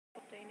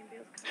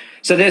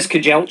So there's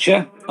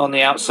Kajelcha on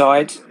the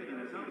outside.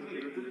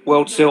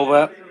 World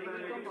silver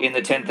in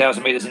the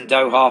 10,000 metres in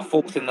Doha,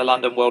 fourth in the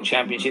London World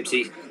Championships.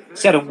 He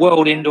set a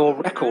world indoor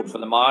record for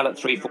the mile at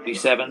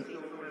 3:47.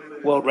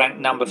 World ranked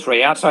number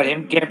 3. Outside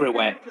him,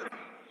 Gebreweht,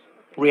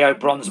 Rio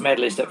bronze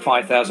medalist at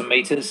 5,000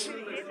 metres.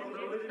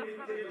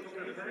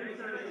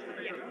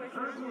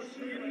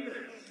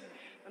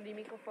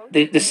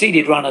 The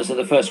seeded runners are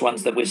the first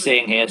ones that we're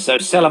seeing here. So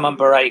Selemon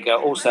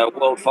Barega, also a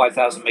world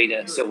 5,000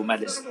 metre silver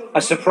medalist.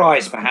 A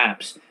surprise,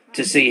 perhaps,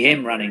 to see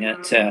him running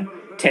at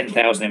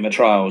 10,000 in the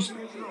trials.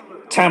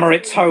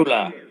 Tamarit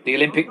Tola, the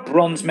Olympic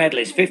bronze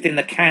medalist, fifth in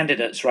the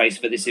candidates race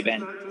for this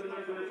event.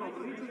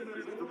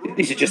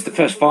 These are just the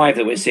first 5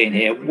 that we're seeing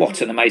here.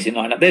 What an amazing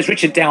lineup. There's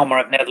Richard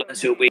Dalmer of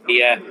Netherlands, who will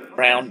be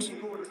around.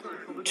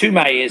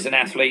 Toumay is an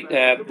athlete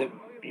that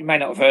you may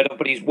not have heard of,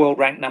 but he's world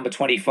ranked number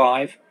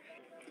 25.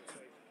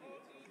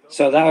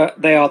 So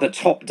they are the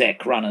top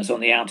deck runners on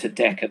the outer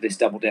deck of this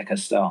double-decker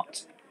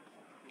start.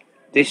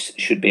 This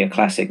should be a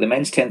classic. The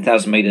men's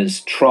 10,000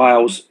 metres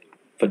trials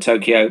for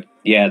Tokyo.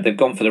 Yeah, they've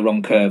gone for the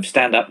wrong curve.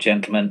 Stand up,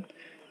 gentlemen.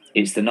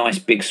 It's the nice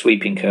big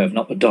sweeping curve,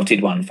 not the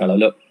dotted one, fellow.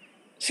 Look.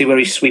 See where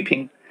he's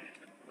sweeping?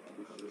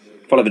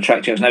 Follow the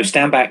track, Jones. No,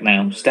 stand back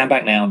now. Stand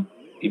back now.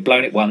 You've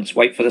blown it once.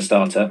 Wait for the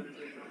starter.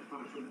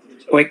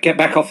 Wait, get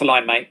back off the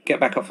line, mate.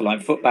 Get back off the line.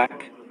 Foot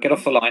back. Get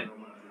off the line.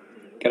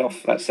 Get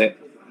off. That's it.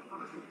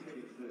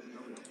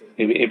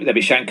 They'll be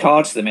showing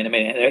cards to them in a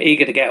minute. They're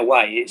eager to get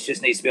away. It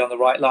just needs to be on the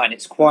right line.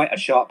 It's quite a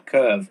sharp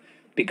curve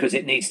because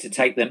it needs to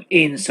take them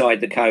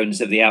inside the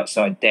cones of the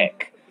outside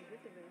deck.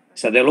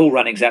 So they'll all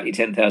run exactly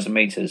 10,000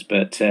 metres,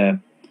 but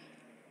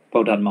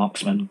well done,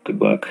 marksman. Good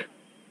work.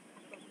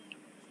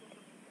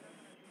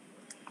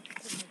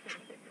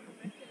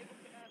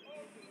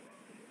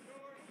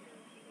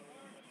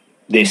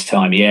 This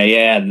time,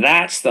 yeah,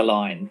 that's the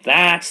line.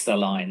 That's the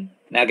line.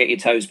 Now get your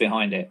toes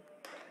behind it.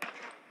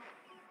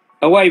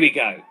 Away we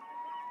go.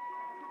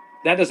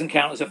 That doesn't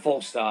count as a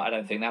false start, I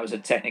don't think. That was a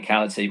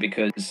technicality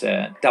because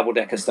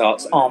double-decker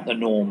starts aren't the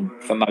norm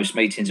for most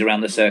meetings around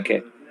the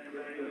circuit.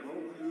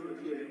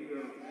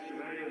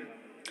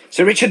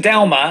 So Richard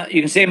Dalmer,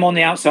 you can see him on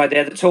the outside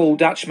there, the tall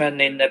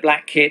Dutchman in the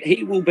black kit.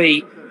 He will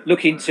be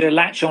looking to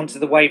latch onto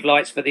the wave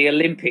lights for the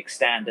Olympic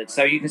standard.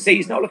 So you can see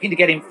he's not looking to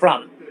get in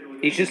front.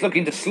 He's just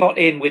looking to slot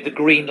in with the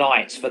green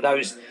lights for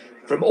those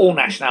from all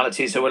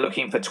nationalities who are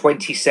looking for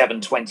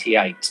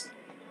 27.28.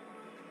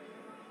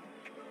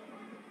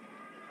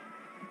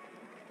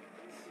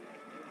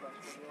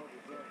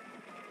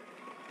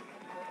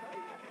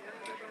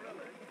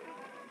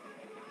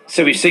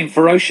 So we've seen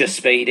ferocious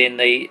speed in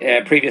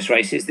the previous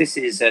races. This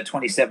is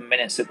 27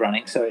 minutes of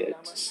running, so it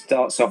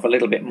starts off a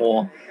little bit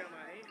more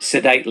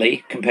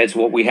sedately compared to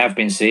what we have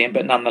been seeing,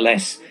 but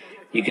nonetheless,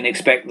 you can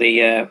expect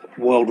the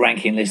world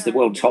ranking list, the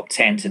world top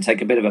 10, to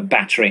take a bit of a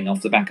battering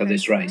off the back of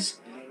this race.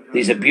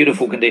 These are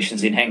beautiful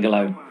conditions in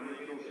Hengelo.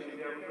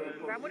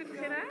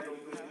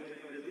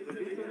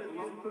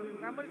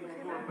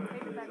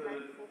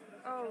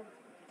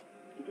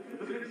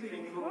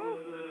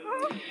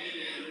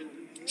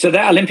 So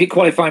that Olympic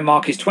qualifying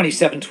mark is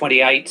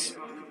 27.28.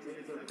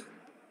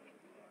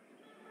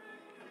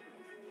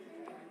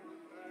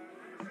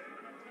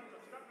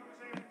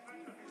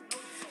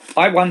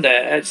 I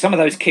wonder, some of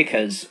those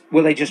kickers,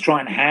 will they just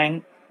try and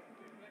hang?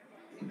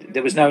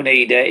 There was no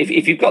need.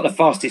 If you've got the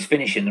fastest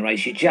finish in the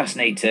race, you just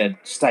need to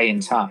stay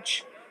in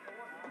touch.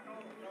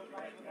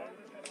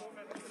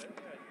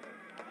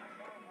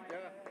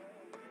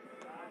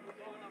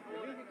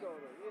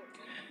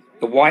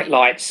 The white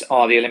lights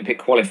are the Olympic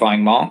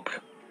qualifying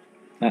mark.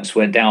 That's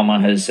where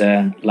Dalmer has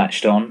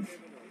latched on.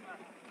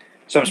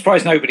 So I'm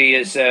surprised nobody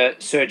is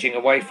surging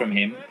away from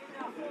him,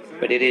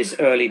 but it is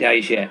early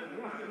days yet.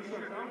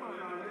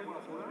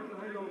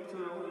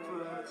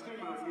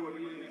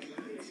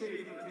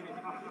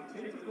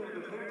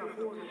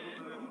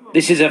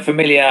 This is a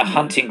familiar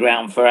hunting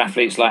ground for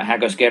athletes like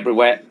Hagos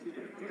Gebreweht.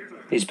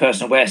 His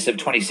personal best of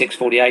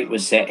 26.48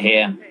 was set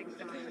here.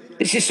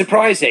 This is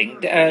surprising.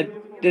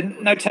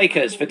 No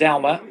takers for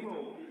Dalmer.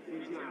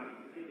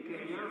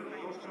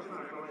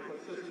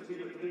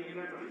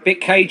 Bit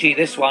cagey,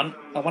 this one.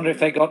 I wonder if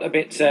they got a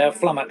bit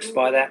flummoxed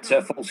by that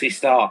falsy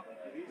start.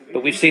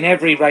 But we've seen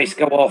every race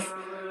go off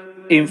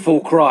in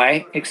full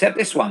cry, except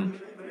this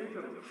one.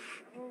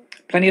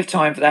 Plenty of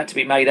time for that to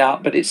be made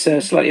up, but it's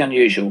slightly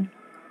unusual.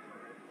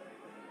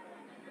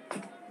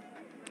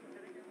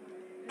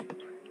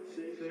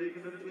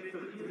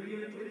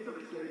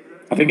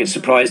 I think it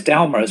surprised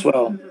Dalmer as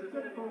well.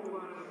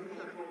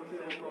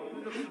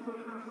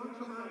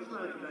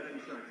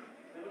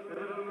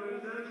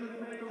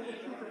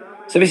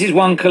 So this is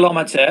 1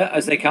 kilometre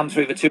as they come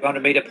through the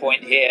 200-metre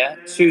point here.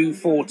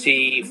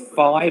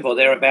 2:45 or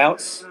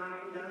thereabouts.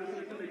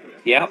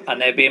 Yeah,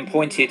 and they're being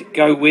pointed,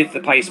 go with the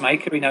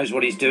pacemaker. He knows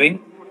what he's doing.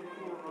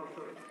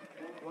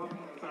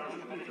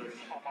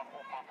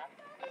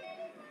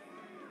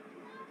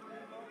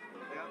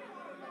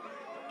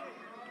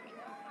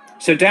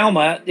 So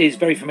Dalmer is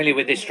very familiar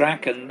with this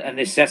track and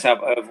this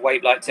setup of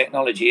wave light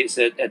technology. It's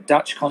a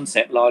Dutch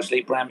concept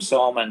largely. Bram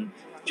Salm and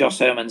Joss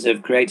Hermans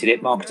have created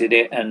it, marketed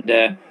it,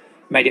 and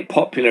made it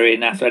popular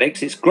in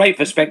athletics. It's great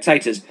for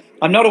spectators.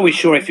 I'm not always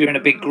sure if you're in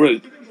a big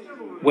group,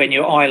 when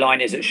your eye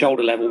line is at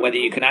shoulder level, whether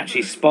you can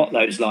actually spot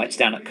those lights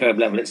down at curb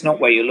level. It's not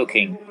where you're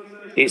looking.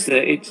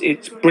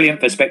 It's brilliant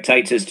for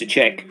spectators to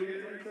check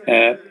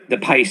the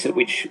pace at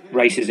which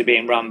races are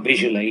being run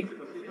visually,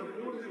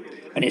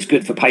 and it's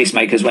good for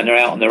pacemakers when they're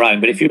out on their own.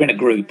 But if you're in a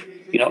group,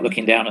 you're not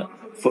looking down at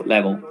foot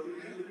level.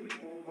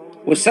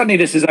 Well, suddenly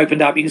this has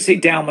opened up. You can see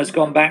Dalma's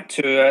gone back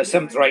to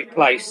 7th or 8th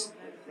place.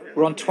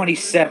 We're on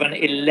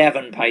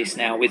 27:11 pace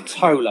now with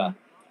Tola,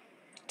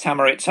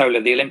 Tamarit Tola,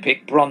 the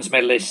Olympic bronze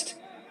medalist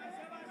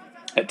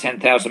at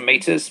 10,000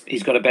 metres.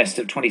 He's got a best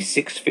of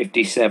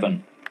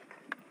 26:57.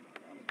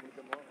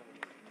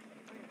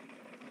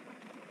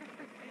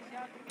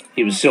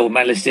 He was silver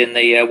medalist in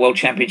the World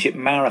Championship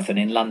Marathon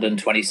in London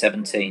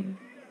 2017.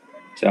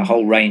 So a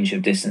whole range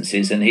of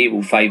distances, and he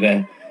will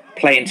favour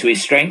playing to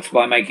his strength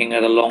by making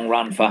it a long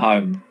run for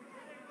home.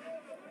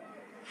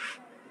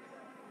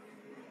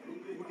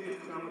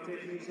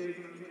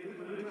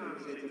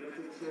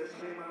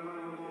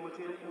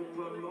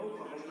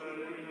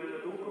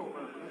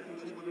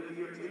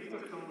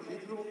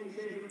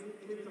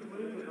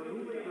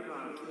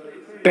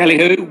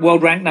 Bellehu,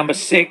 world rank number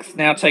 6,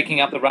 now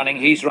taking up the running.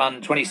 He's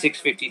run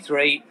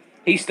 26:53.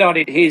 He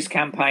started his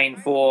campaign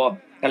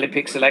for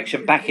Olympic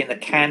selection back in the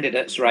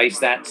candidates race,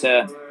 that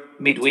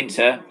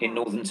midwinter, in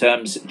northern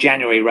terms,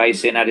 January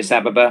race in Addis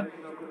Ababa.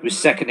 He was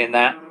second in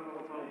that.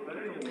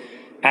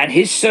 And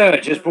his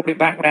surge has brought it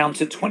back round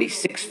to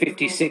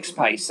 26:56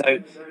 pace.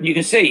 So you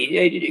can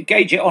see,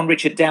 gauge it on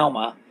Richard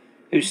Dalma,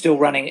 who's still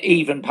running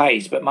even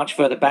pace, but much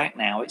further back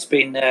now. It's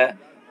been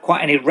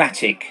quite an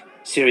erratic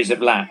series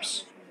of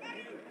laps.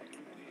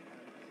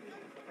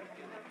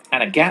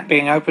 And a gap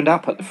being opened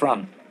up at the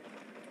front.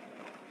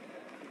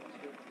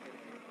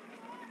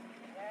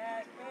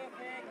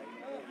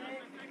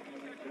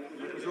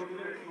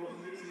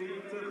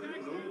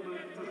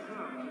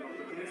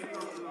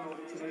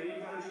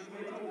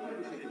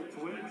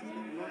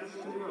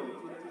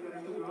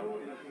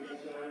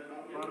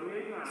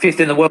 Fifth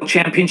in the World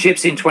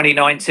Championships in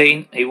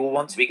 2019. He will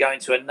want to be going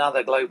to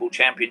another global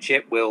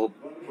championship. Will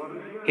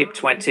HIP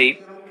 20,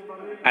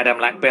 Adam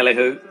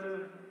Lakbelehu.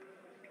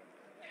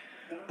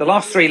 The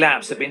last 3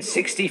 laps have been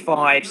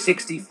 65,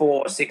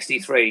 64,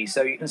 63.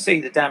 So you can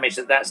see the damage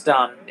that's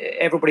done.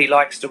 Everybody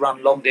likes to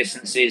run long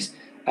distances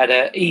at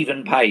an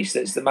even pace.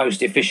 That's the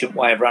most efficient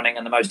way of running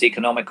and the most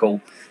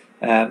economical.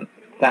 That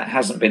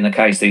hasn't been the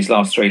case these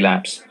last 3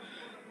 laps.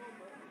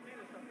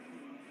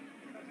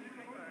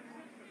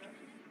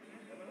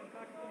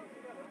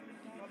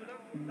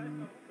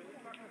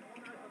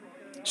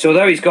 So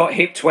although he's got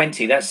HIP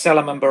 20, that's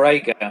Selemon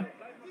Barega.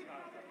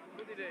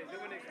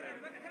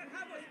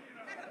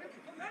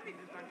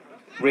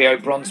 Rio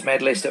bronze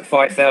medalist at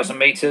 5,000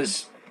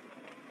 metres.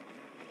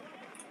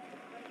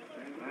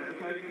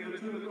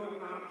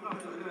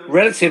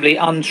 Relatively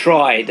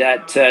untried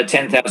at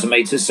 10,000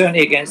 metres,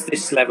 certainly against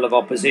this level of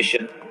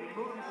opposition.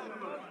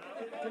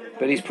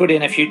 But he's put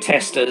in a few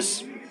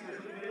testers.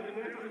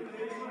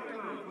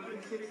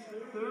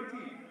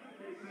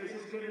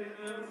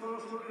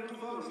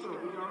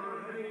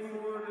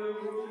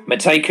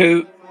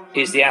 Mateku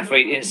is the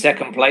athlete in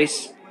second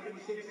place.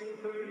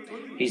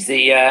 He's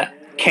the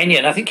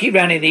Kenyan. I think he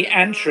ran in the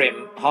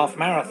Antrim half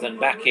marathon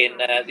back in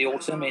the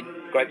autumn in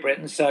Great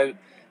Britain. So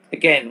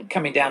again,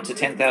 coming down to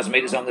 10,000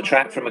 metres on the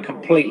track from a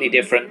completely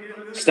different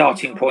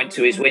starting point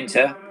to his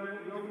winter.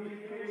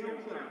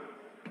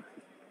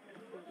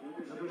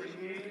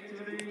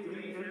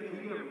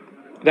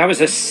 That was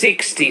a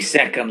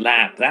 60-second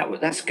lap.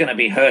 That's going to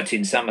be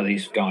hurting some of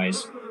these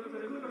guys.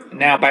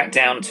 Now back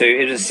down to,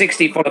 it was a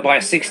 60 followed by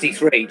a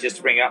 63, just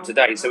to bring it up to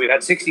date. So we've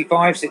had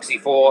 65,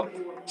 64,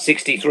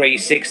 63,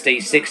 60,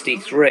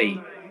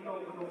 63.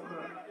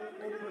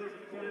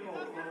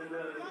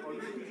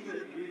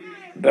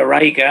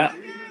 Barega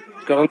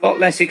got a lot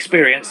less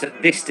experience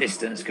at this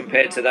distance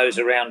compared to those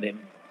around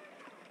him.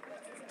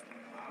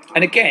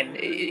 And again,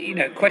 you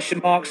know,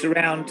 question marks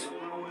around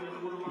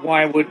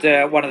why would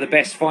one of the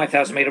best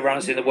 5,000 metre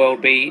runners in the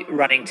world be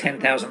running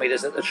 10,000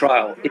 metres at the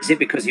trial? Is it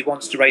because he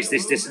wants to race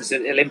this distance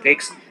at the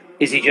Olympics?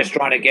 Is he just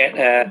trying to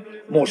get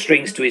more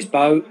strings to his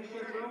bow?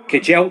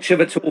 Kajelchev,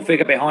 a tall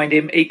figure behind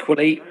him,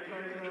 equally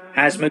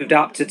has moved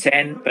up to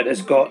 10, but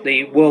has got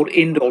the world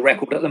indoor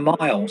record at the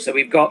mile. So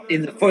we've got,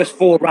 in the first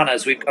 4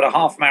 runners, we've got a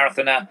half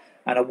marathoner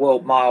and a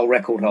world mile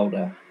record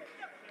holder.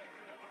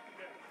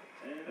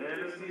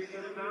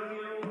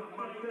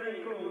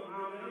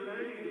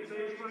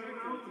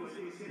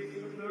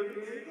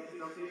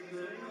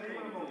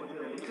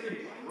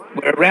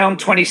 We're around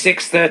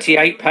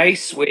 26:38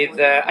 pace with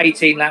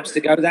 18 laps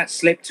to go. That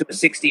slipped to a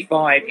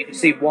 65. You can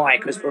see why,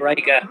 because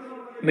Barega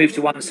moved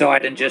to one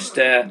side and just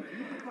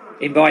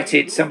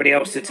invited somebody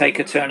else to take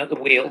a turn at the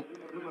wheel.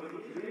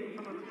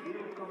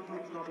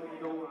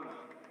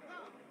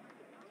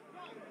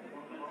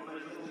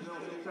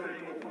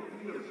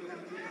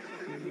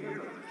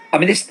 I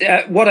mean, this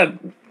what a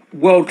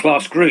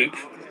world-class group.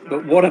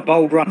 But what a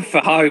bold run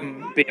for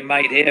home being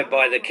made here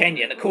by the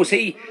Kenyan. Of course,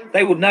 they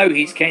will know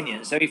he's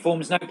Kenyan, so he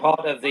forms no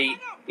part of the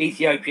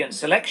Ethiopian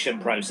selection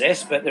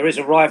process, but there is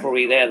a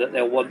rivalry there that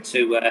they'll want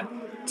to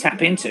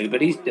tap into.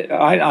 But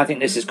I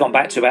think this has gone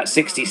back to about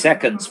 60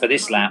 seconds for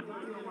this lap.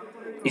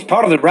 He's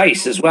part of the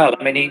race as well.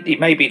 I mean, he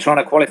may be trying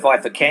to qualify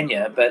for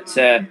Kenya, but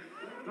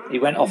he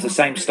went off the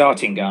same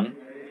starting gun.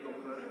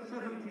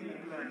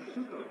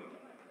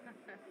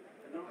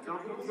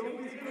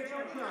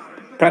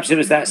 Perhaps it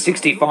was that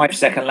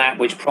 65-second lap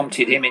which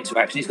prompted him into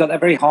action. He's got that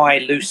very high,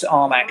 loose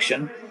arm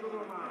action.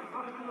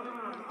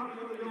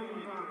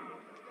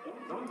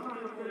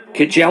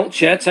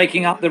 Kajelcha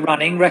taking up the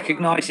running,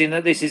 recognising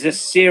that this is a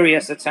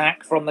serious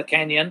attack from the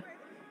Kenyan.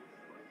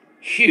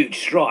 Huge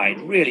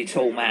stride, really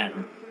tall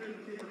man.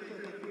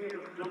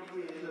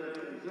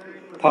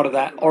 Part of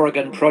that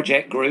Oregon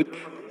project group,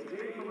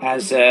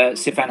 as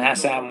Sifan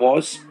Hassan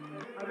was.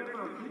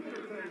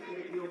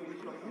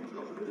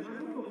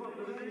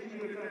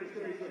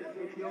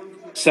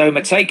 So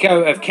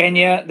Mateko of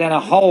Kenya, then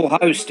a whole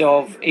host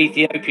of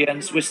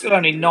Ethiopians. We're still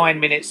only 9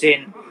 minutes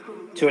in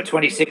to a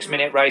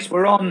 26-minute race.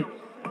 We're on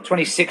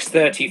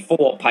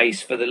 26:34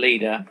 pace for the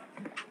leader.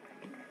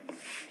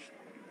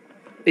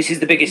 This is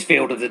the biggest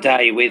field of the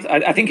day with,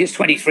 I think it's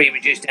 23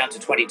 reduced down to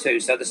 22.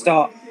 So the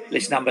start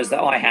list numbers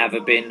that I have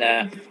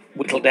been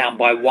whittled down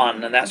by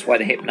 1, and that's why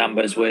the hip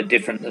numbers were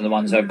different than the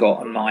ones I've got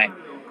on my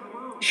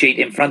sheet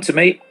in front of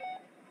me.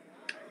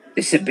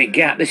 This is a big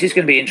gap. This is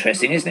going to be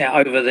interesting, isn't it,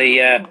 over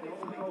the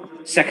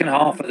second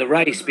half of the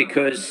race,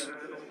 because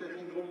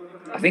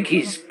I think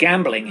he's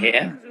gambling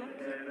here.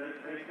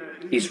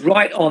 He's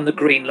right on the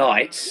green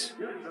lights.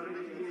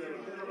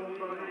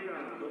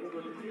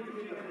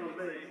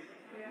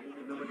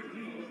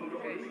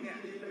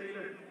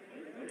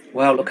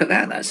 Well, look at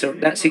that.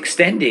 That's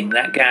extending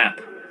that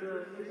gap.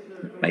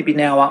 Maybe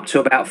now up to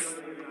about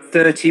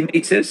 30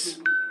 metres.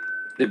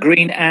 The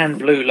green and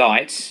blue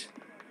lights.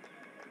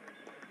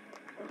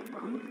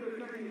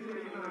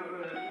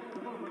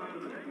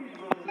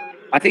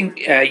 I think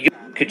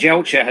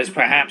Kajelcha has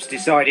perhaps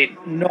decided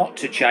not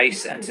to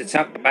chase and to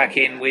tuck back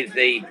in with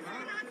the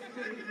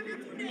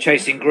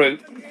chasing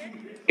group.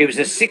 It was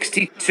a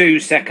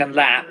 62-second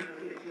lap.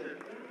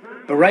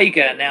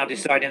 Barega now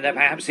deciding that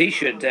perhaps he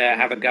should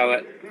have a go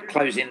at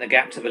closing the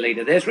gap to the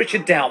leader. There's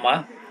Richard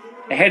Dalma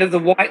ahead of the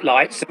white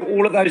lights. So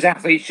all of those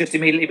athletes just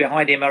immediately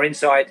behind him are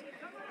inside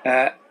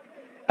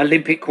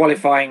Olympic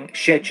qualifying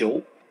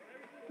schedule.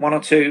 1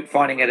 or 2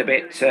 finding it a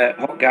bit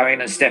hot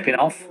going and stepping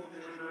off.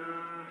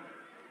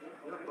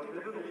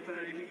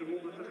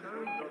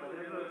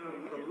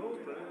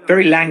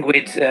 Very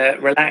languid,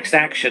 relaxed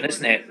action,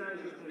 isn't it?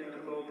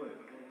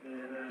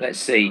 Let's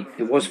see.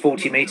 It was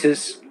 40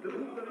 metres.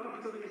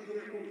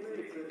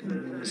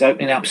 It's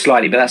opening up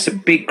slightly, but that's a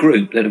big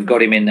group that have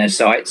got him in their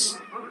sights.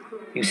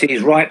 You can see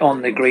he's right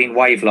on the green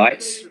wave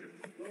lights.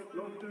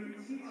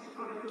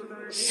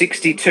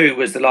 62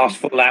 was the last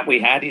full lap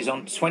we had. He's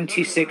on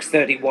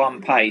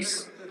 26:31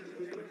 pace.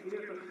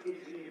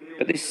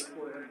 But this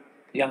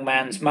young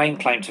man's main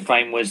claim to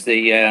fame was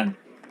the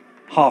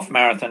half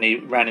marathon he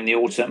ran in the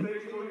autumn.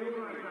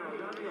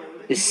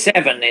 There's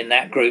 7 in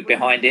that group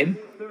behind him.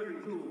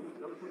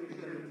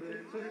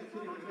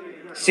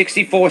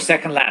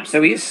 64-second lap,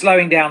 so he is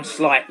slowing down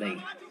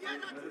slightly.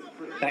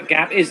 That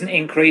gap isn't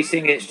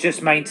increasing, it's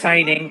just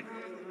maintaining,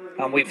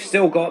 and we've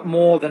still got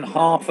more than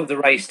half of the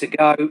race to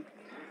go.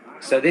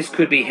 So this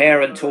could be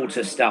hare and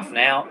tortoise stuff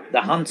now.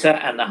 The hunter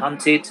and the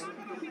hunted.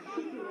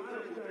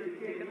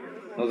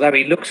 Although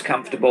he looks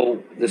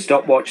comfortable, the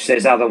stopwatch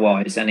says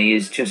otherwise, and he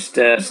is just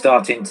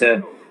starting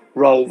to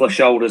roll the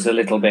shoulders a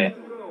little bit.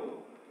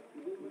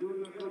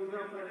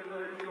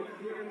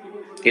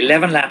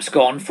 11 laps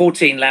gone,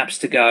 14 laps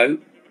to go.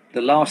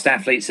 The last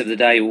athletes of the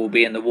day will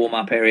be in the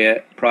warm-up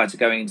area prior to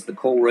going into the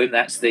call room.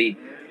 That's the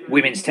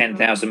women's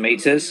 10,000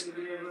 metres.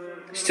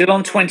 Still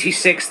on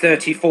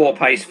 26:34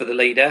 pace for the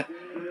leader.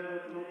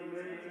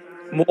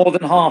 More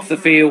than half the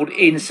field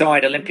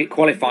inside Olympic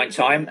qualifying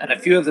time, and a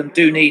few of them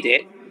do need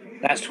it.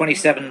 That's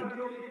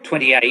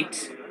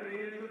 27:28.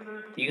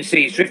 You can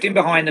see he's drifting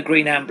behind the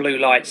green and blue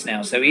lights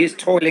now, so he is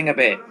toiling a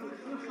bit.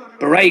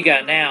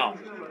 Barega now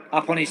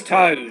up on his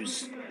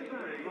toes.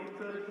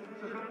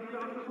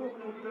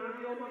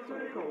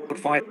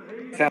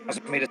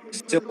 5,000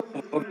 metres silver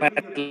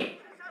medal.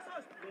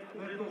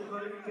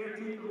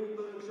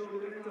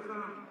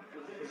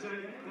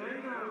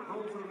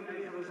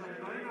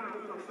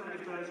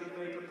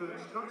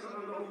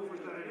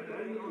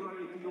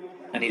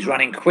 And he's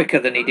running quicker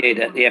than he did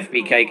at the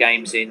FBK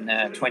Games in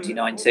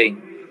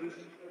 2019.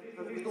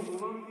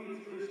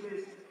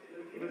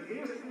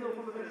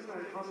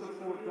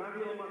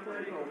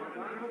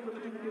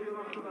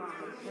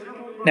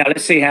 Now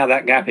let's see how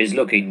that gap is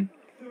looking.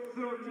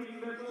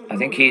 I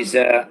think he's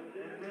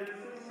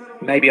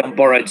maybe on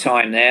borrowed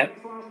time there.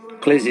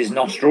 Clears his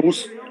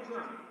nostrils.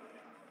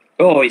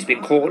 Oh, he's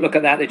been caught. Look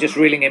at that. They're just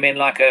reeling him in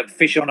like a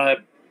fish on a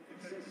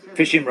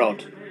fishing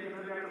rod.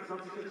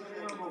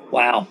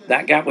 Wow,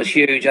 that gap was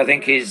huge. I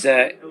think his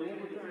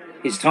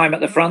time at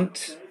the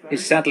front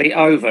is sadly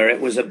over.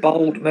 It was a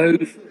bold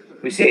move.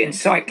 We see it in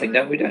cycling,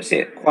 don't we? We don't see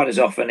it quite as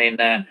often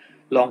in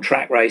long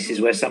track races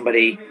where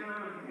somebody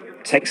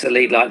takes the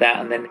lead like that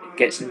and then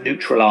gets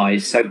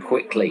neutralised so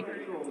quickly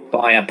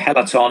by a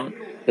peloton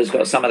that's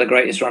got some of the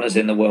greatest runners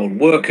in the world.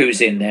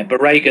 Worku's in there,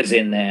 Barega's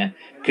in there,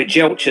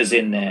 Kujelcha's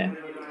in there.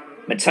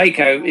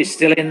 Mateko is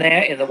still in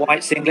there in the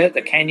white singlet,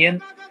 the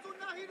Kenyan.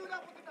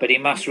 But he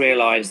must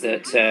realise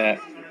that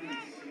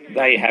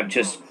they have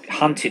just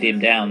hunted him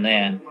down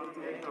there.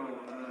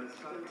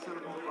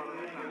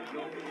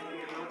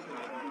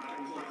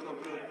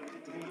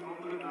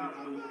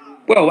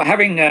 Well,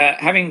 having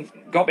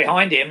got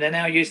behind him, they're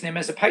now using him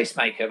as a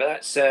pacemaker. But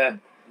that's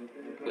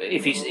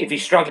if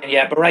he's struggling.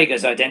 Yeah,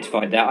 Barega's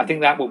identified that. I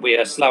think that will be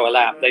a slower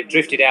lap. They've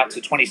drifted out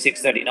to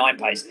 26:39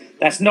 pace.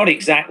 That's not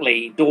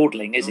exactly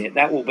dawdling, is it?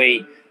 That will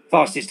be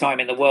fastest time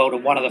in the world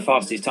and one of the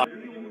fastest times.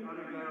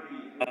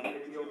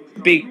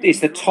 It's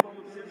the top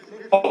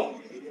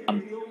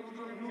one.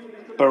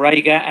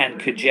 Barega and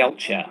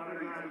Kujelcha.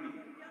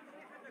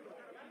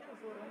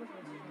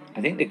 I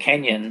think the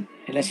Kenyan,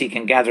 unless he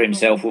can gather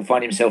himself, will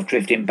find himself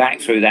drifting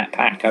back through that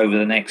pack over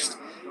the next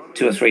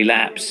 2 or 3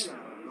 laps.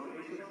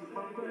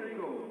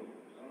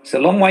 It's a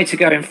long way to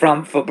go in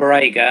front for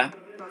Barega.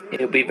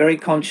 He'll be very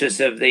conscious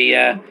of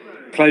the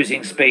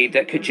closing speed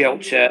that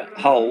Kujelcha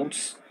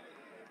holds.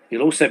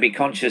 He'll also be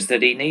conscious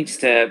that he needs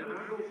to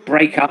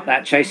break up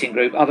that chasing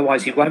group,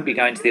 otherwise he won't be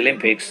going to the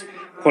Olympics,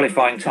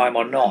 qualifying time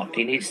or not.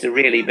 He needs to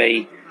really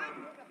be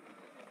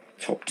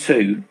top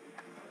 2.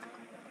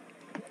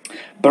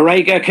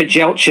 Barega,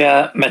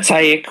 Kujelcha,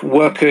 Matejc,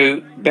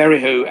 Worku,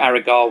 Berihu,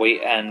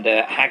 Aragawi and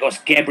Hagos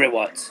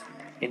Gebrewot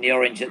in the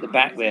orange at the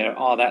back there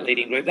are that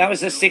leading group. That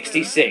was a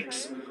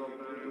 66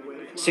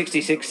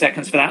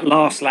 seconds for that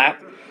last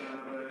lap.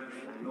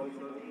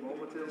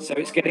 So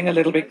it's getting a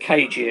little bit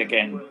cagey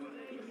again.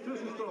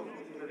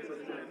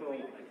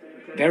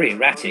 Very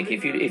erratic.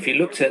 If you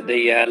looked at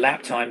the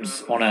lap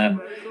times on a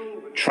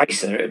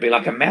tracer, it would be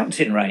like a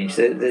mountain range.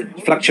 The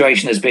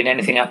fluctuation has been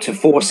anything up to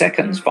 4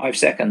 seconds, 5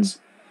 seconds.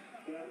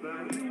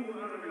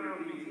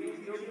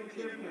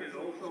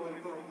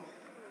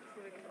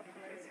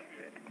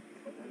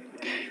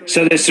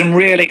 So there's some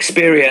real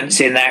experience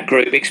in that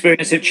group.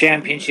 Experience of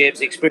championships,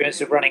 experience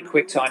of running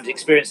quick times,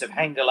 experience of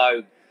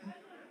Hengelo,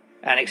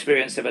 and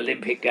experience of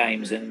Olympic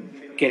Games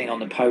and getting on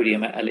the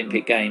podium at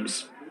Olympic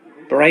Games.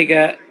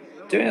 Barega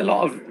doing a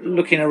lot of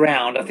looking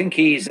around. I think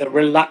he's a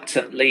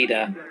reluctant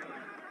leader.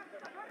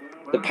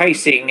 The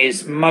pacing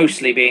is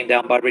mostly being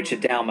done by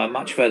Richard Daumer,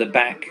 much further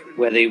back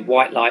where the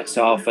white lights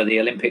are for the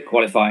Olympic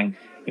qualifying.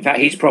 In fact,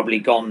 he's probably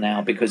gone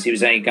now because he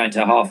was only going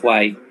to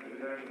halfway.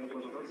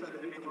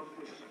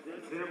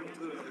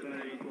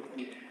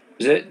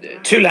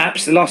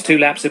 The last two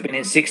laps have been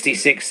in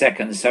 66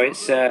 seconds, so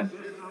it's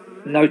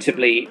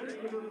notably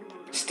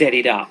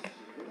steadied up.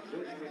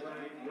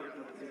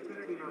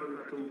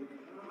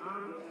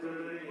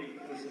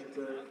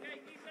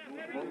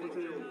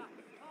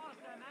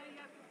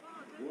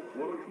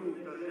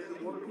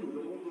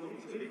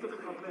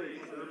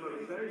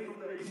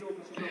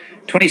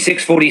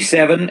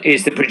 .26:47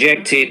 is the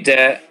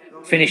projected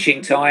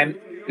finishing time.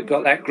 We've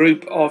got that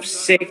group of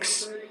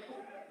 6.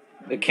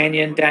 The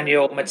Kenyan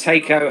Daniel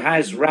Matejc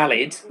has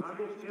rallied.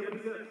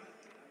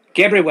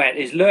 Gebrewot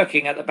is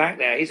lurking at the back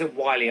there. He's a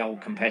wily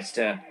old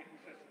competitor.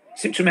 I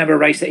seem to remember a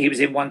race that he was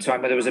in one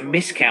time where there was a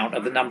miscount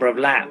of the number of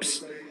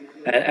laps.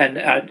 And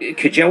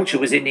Kujelcha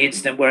was in the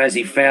incident where as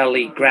he fell,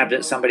 he grabbed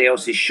at somebody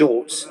else's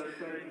shorts.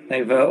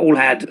 They've all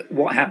had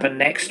what happened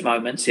next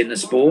moments in the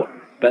sport,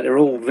 but they're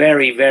all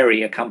very,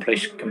 very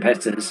accomplished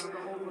competitors.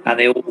 And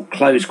they all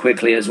close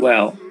quickly as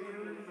well.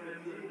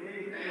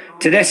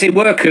 Tadesse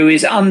Worku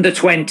is under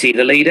 20,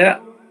 the leader,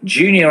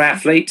 junior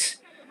athlete.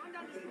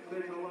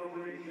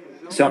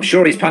 So I'm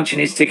sure he's punching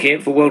his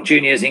ticket for World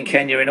Juniors in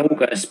Kenya in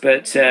August.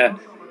 But,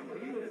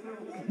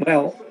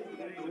 well,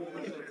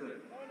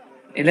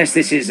 unless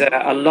this is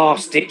a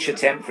last-ditch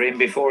attempt for him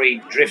before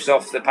he drifts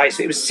off the pace.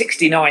 It was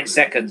 69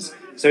 seconds,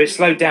 so it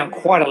slowed down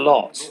quite a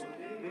lot.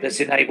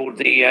 That's enabled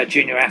the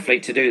junior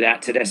athlete to do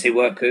that, Tadesse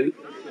Worku.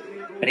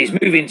 And he's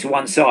moving to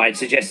one side,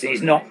 suggesting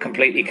he's not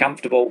completely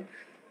comfortable.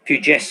 A few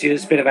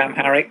gestures, bit of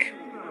Amharic.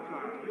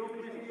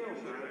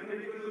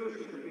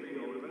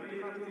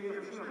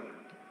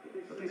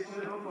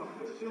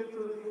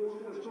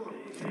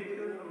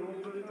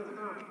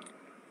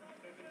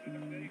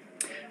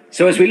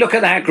 So as we look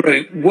at that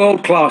group,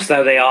 world class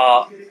though they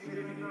are,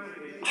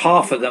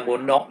 half of them will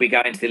not be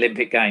going to the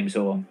Olympic Games,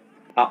 or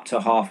up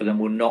to half of them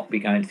will not be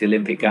going to the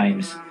Olympic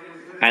Games,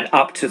 and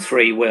up to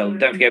 3 will.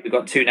 Don't forget we've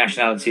got 2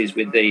 nationalities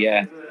with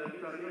the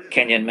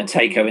Kenyan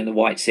Matejc in the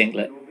white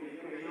singlet.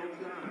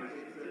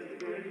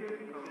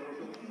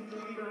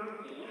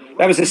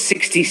 That was a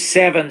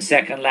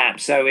 67-second lap,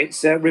 so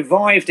it's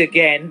revived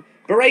again.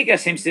 Barega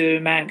seems to be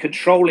the man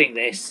controlling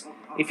this.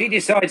 If he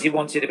decides he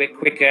wants it a bit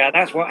quicker,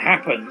 that's what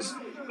happens.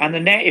 And the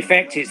net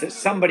effect is that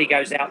somebody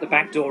goes out the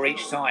back door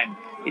each time.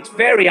 It's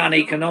very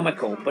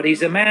uneconomical, but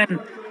he's a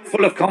man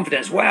full of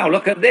confidence. Wow,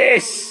 look at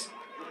this.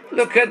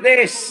 Look at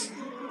this.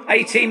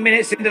 18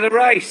 minutes into the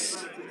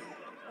race.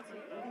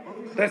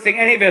 don't think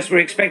any of us were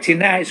expecting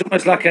that. It's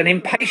almost like an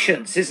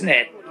impatience, isn't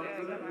it?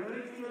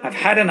 I've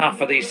had enough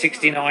of these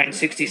 69,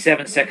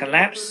 67-second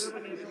laps.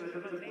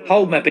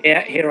 Hold my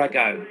beer, here I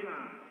go.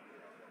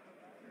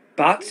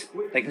 But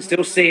they can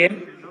still see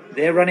him.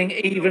 They're running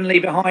evenly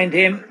behind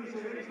him.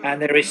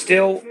 And there is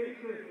still...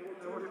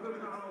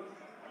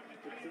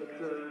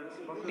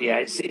 Yeah,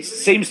 it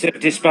seems to have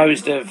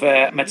disposed of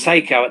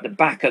Matejko at the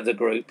back of the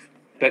group.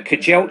 But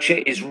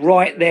Kejelcha is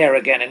right there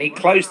again. And he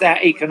closed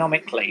that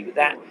economically with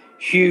that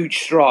huge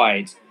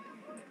stride.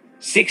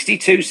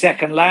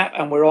 62-second lap,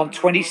 and we're on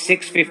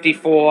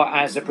 26.54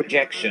 as a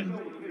projection.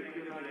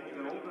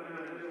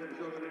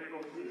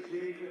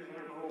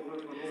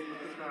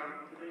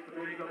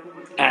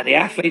 And the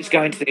athletes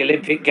going to the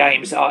Olympic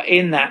Games are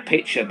in that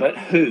picture, but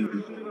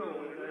who?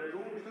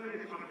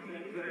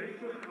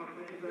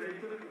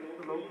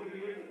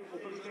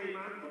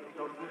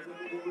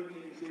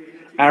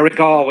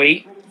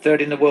 Arigawi,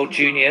 third in the World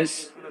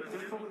Juniors.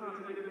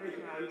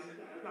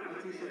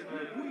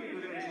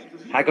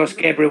 Hagos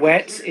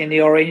Gebriwet in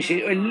the orange.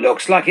 It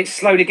looks like it's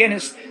slowed again.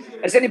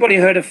 Has anybody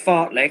heard of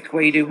fartlek,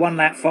 where you do 1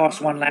 lap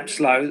fast, 1 lap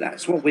slow?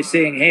 That's what we're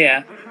seeing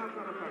here.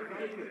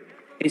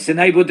 It's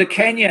enabled the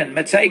Kenyan,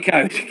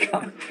 Matejko, to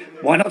come.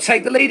 Why not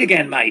take the lead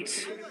again,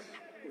 mate?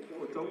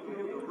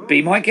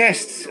 Be my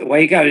guest.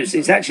 Away he goes.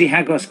 It's actually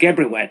Hagos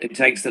Gebriwet who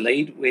takes the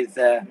lead with...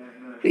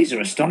 these are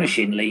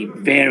astonishingly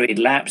varied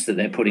laps that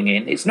they're putting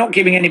in. It's not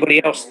giving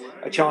anybody else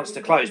a chance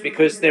to close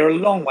because they're a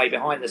long way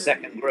behind the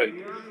second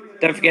group.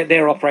 Don't forget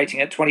they're operating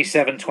at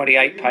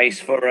 27-28 pace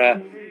for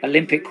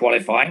Olympic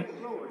qualifying.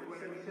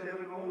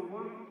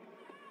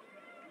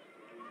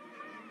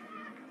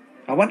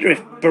 I wonder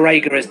if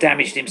Barega has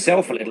damaged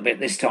himself a little bit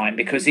this time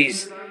because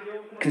he's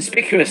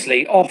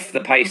conspicuously off the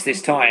pace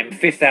this time,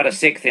 5th out of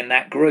 6th in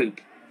that group.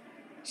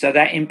 So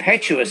that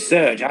impetuous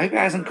surge, I hope it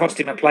hasn't cost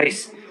him a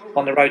place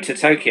on the road to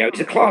Tokyo.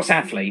 He's a class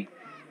athlete.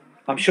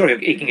 I'm sure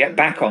he can get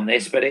back on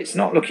this, but it's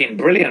not looking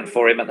brilliant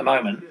for him at the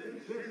moment.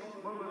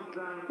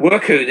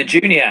 Worku, the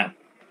junior.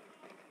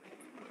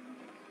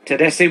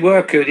 Tadesse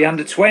Worku, the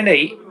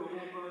under-20,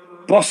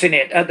 bossing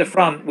it at the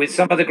front with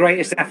some of the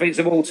greatest athletes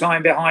of all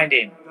time behind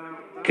him.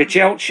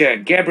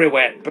 Kejelcha,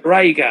 Gebriwet,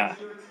 Barega.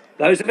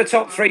 Those are the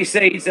top 3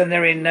 seeds, and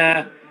they're in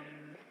 3rd,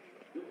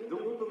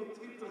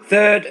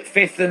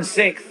 5th and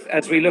 6th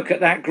as we look at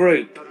that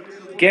group.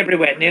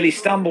 Gebriwet nearly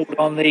stumbled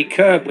on the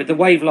curb with the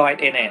wave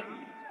light in it.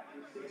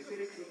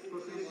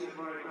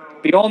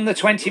 Beyond the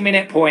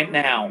 20-minute point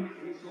now.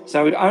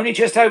 So only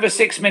just over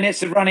 6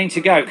 minutes of running to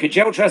go.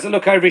 Kejelcha has a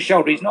look over his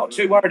shoulder. He's not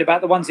too worried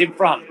about the ones in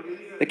front.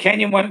 The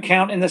Kenyan won't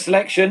count in the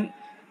selection.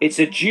 It's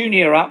a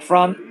junior up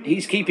front.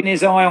 He's keeping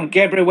his eye on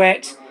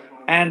Gebriwet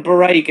and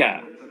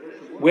Barega.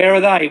 Where are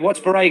they? What's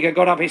Barega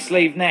got up his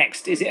sleeve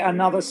next? Is it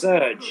another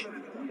surge?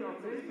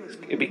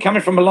 He'll be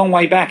coming from a long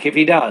way back if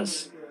he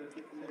does.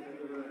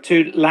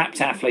 2 lapped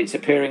athletes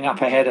appearing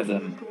up ahead of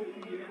them.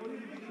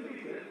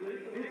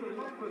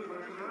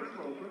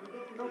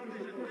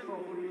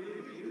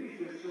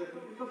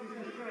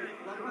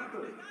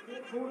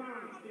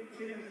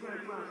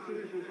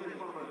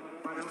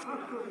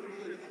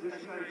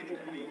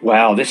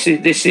 Wow, this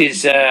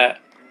is an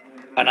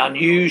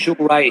unusual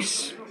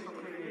race.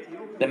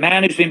 The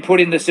man who's been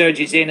putting the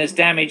surges in has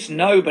damaged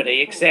nobody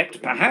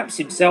except perhaps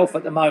himself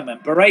at the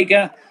moment.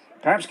 Barega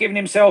perhaps giving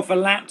himself a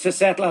lap to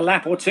settle, a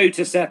lap or 2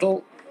 to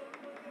settle.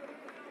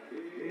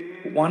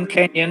 1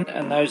 Kenyan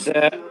and those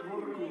that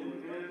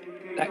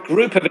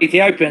group of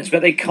Ethiopians,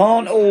 but they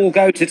can't all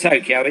go to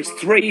Tokyo. It's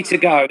 3 to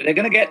go. They're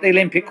going to get the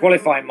Olympic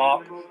qualifying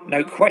mark,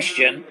 no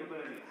question.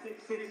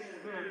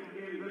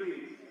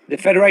 The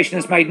Federation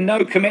has made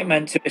no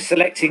commitment to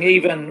selecting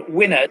even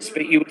winners,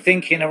 but you would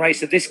think in a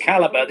race of this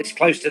calibre, this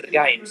close to the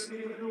Games,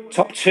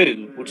 top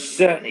 2 would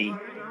certainly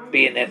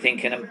be in their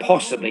thinking, and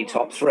possibly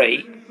top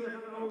 3.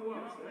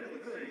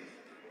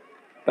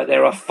 But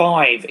there are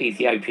 5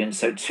 Ethiopians,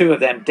 so 2 of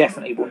them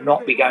definitely will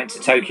not be going to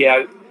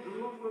Tokyo.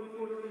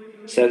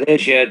 So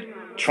there's your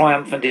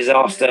triumph and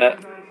disaster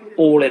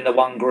all in the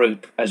one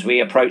group as we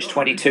approach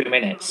 22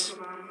 minutes.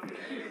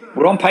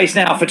 We're on pace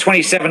now for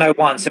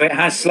 27.01, so it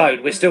has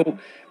slowed. We're still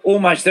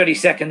almost 30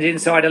 seconds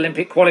inside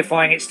Olympic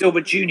qualifying. It's still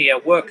the junior,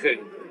 Worku,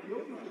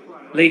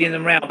 leading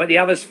them round. But the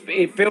others,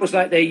 it feels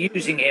like they're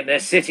using him. They're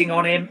sitting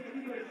on him.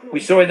 We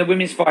saw in the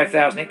women's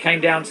 5,000, it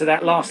came down to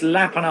that last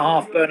lap and a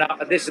half burn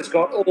up, and this has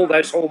got all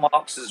those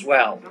hallmarks as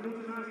well.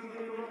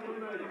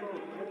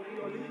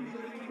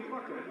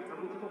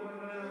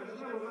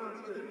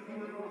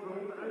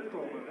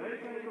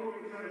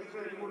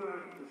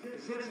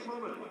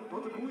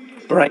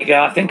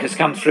 Barega, I think, has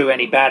come through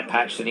any bad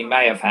patch that he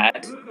may have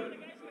had.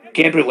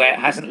 Gebriwet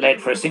hasn't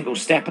led for a single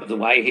step of the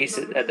way. He's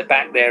at the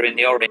back there in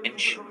the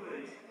orange.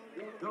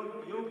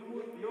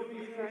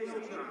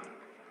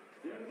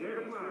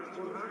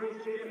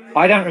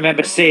 I don't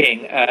remember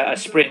seeing a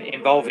sprint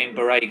involving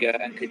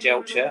Barega and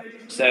Kejelcha.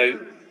 So,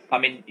 I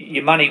mean,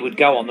 your money would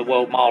go on the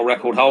world mile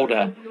record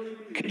holder,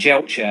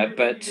 Kejelcha,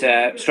 but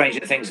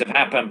stranger things have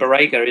happened.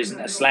 Barega isn't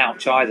a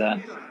slouch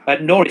either,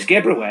 nor is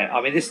Gebriwet. I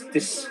mean,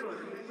 this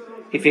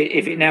if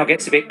it now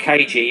gets a bit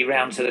cagey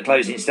round to the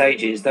closing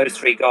stages, those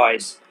three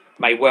guys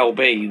may well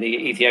be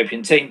the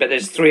Ethiopian team. But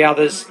there's three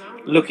others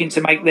looking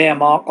to make their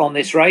mark on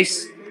this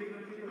race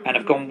and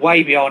have gone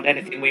way beyond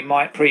anything we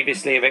might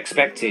previously have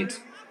expected.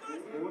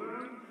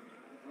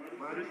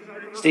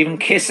 Stephen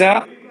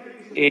Kissa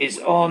is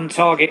on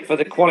target for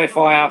the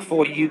qualifier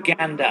for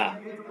Uganda.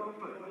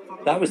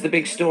 That was the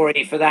big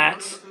story for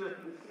that.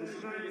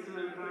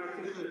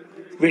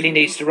 Really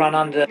needs to run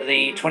under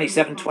the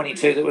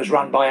 27:22 that was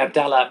run by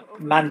Abdallah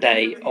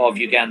Mande of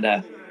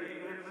Uganda.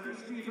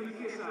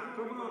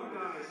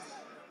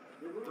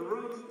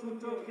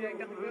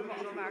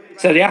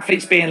 So the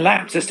athletes being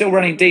lapped are still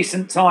running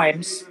decent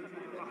times.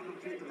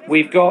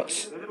 We've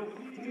got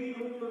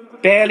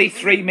barely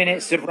 3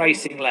 minutes of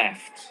racing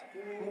left.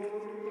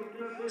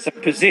 So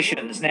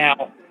positioning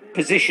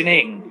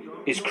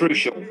is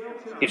crucial.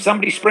 If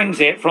somebody springs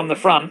it from the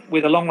front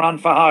with a long run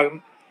for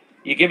home,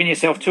 you're giving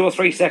yourself 2 or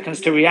 3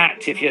 seconds to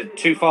react if you're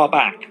too far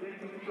back.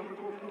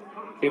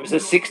 It was a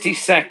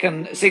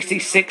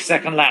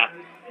 66-second lap.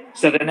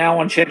 So they're now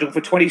on schedule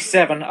for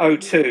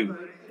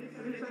 27:02.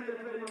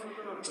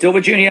 Still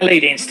Virginia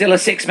leading, still a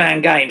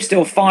 6-man game,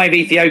 still 5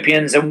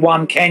 Ethiopians and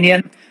 1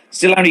 Kenyan.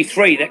 Still only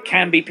 3 that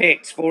can be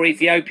picked for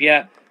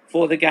Ethiopia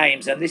for the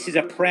Games. And this is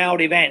a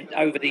proud event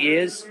over the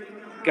years,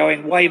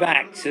 going way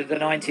back to the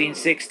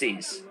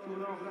 1960s.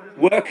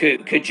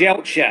 Worku,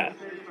 Kajelcha.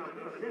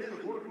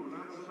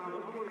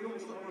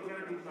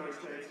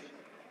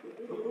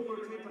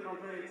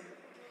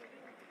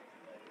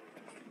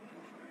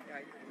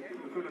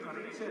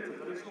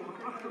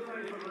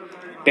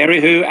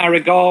 Berihu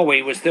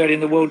Aragawi was third in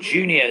the World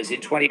Juniors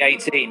in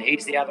 2018.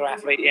 He's the other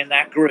athlete in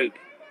that group.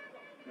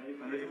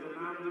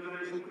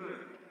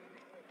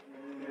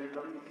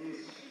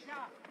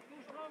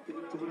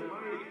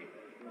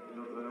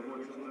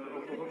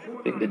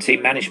 I think the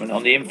team management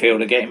on the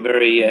infield are getting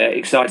very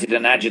excited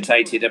and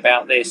agitated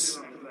about this.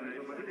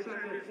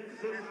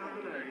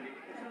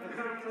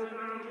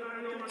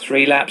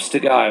 3 laps to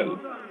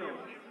go.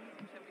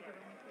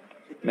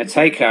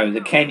 Mateko,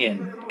 the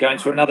Kenyan, going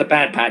through another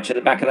bad patch at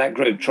the back of that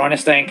group, trying to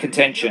stay in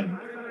contention.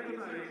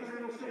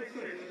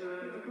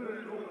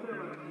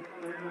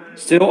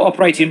 Still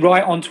operating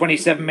right on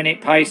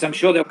 27-minute pace. I'm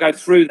sure they'll go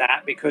through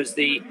that because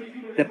the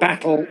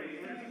battle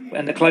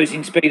and the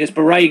closing speed as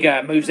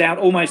Barega moves out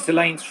almost to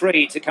lane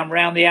 3 to come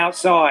round the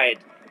outside.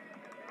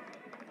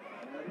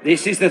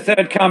 This is the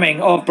third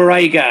coming of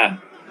Barega.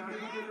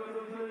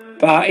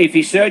 But if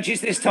he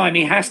surges this time,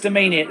 he has to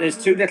mean it. There's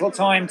too little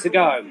time to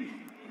go.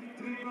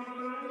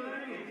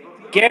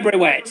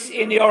 Gebrewet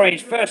in the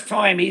orange, first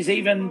time he's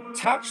even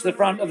touched the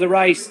front of the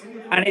race,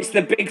 and it's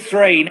the big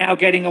 3 now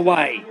getting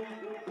away.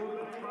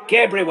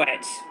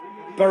 Gebrewet,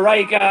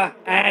 Barega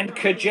and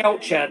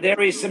Kajelcha. There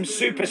is some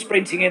super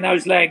sprinting in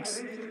those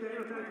legs.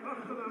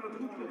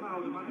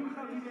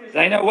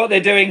 They know what they're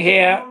doing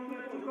here.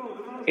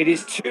 It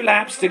is 2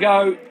 laps to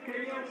go.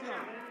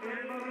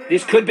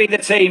 This could be the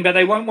team, but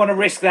they won't want to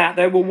risk that.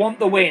 They will want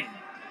the win.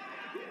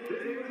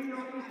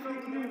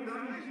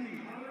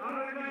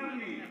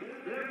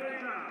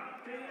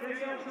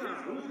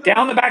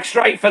 Down the back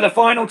straight for the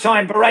final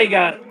time.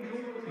 Barega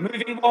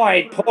moving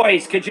wide,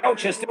 poised.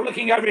 Kajelcha still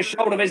looking over his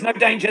shoulder. There's no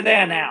danger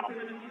there now.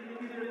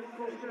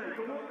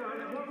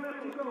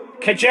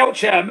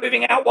 Kajelcha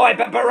moving out wide,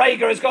 but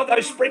Barega has got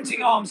those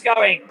sprinting arms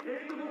going.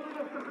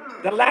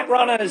 The lap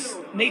runners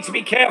need to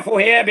be careful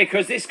here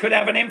because this could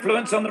have an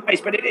influence on the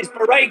race, but it is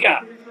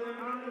Barega.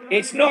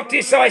 It's not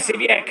decisive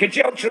yet.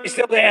 Kajelcha is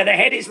still there. The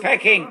head is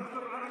pecking.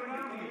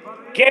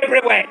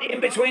 Gebrewet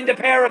in between the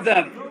pair of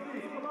them.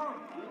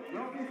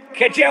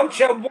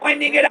 Kajelcha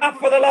winding it up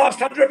for the last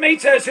 100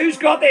 metres. Who's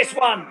got this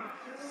one?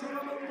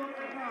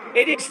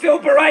 It is still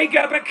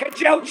Barega, but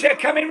Kajelcha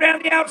coming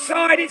round the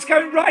outside. It's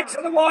going right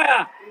to the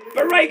wire.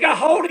 Barega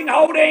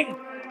holding.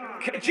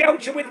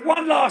 Kajelcha with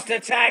one last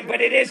attack, but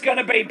it is going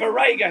to be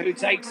Barega who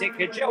takes it.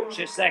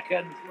 Kajelcha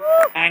second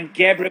and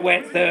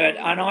Gebrewet third.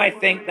 And I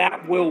think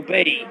that will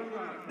be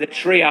the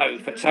trio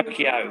for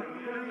Tokyo.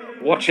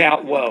 Watch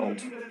out,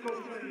 world.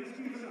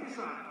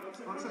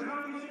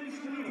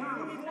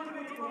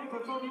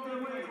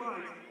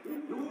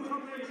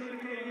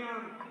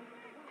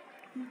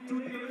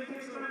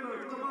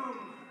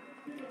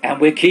 And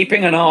we're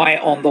keeping an eye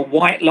on the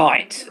white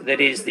light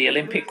that is the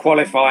Olympic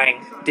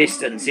qualifying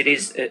distance. It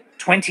is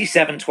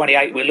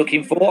 27:28 we're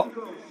looking for.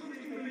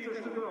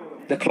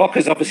 The clock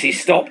has obviously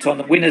stopped on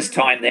the winner's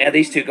time there.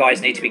 These 2 guys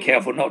need to be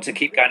careful not to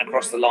keep going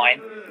across the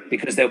line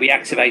because they'll be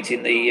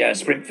activating the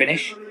sprint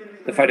finish,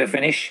 the photo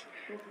finish.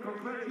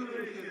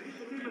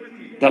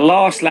 The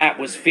last lap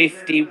was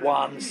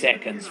 51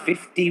 seconds.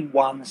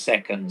 51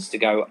 seconds to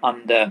go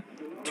under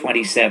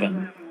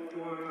 27.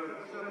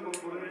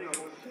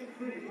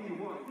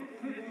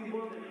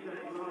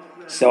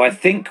 So I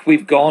think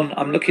we've gone,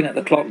 I'm looking at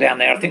the clock down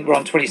there, I think we're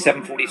on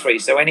 27:43.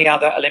 So any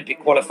other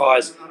Olympic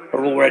qualifiers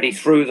are already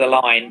through the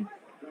line.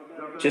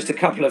 Just a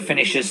couple of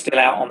finishers still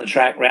out on the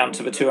track round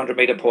to the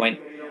 200-metre point.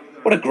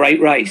 What a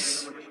great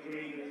race.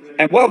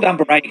 And well done,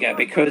 Barega,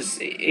 because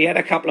he had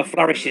a couple of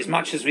flourishes,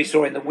 much as we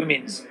saw in the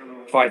women's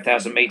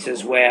 5,000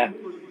 metres where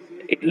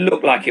it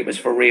looked like it was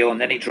for real, and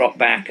then he dropped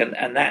back,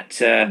 and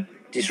that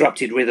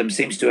disrupted rhythm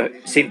seemed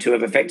to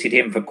have affected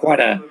him for quite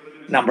a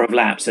number of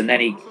laps, and then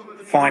he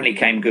finally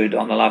came good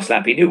on the last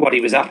lap. He knew what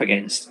he was up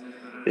against.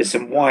 There's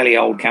some wily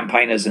old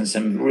campaigners and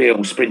some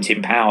real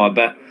sprinting power,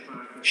 but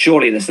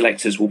surely the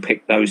selectors will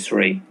pick those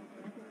three.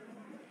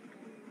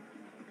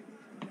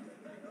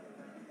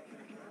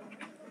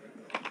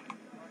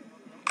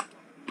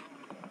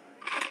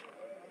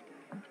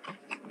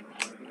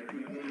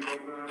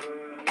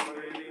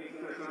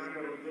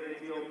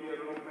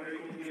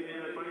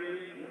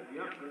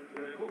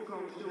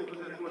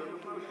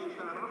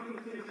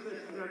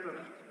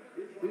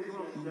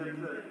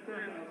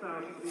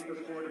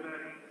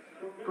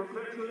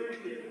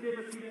 Congratulations,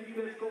 Timothy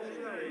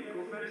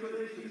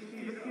Congratulations,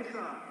 Steven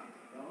Kissa.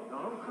 De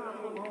hand gaat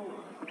omhoog.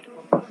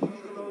 Fantastisch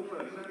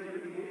gelopen. Zijn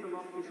hele die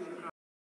hittelamp is in de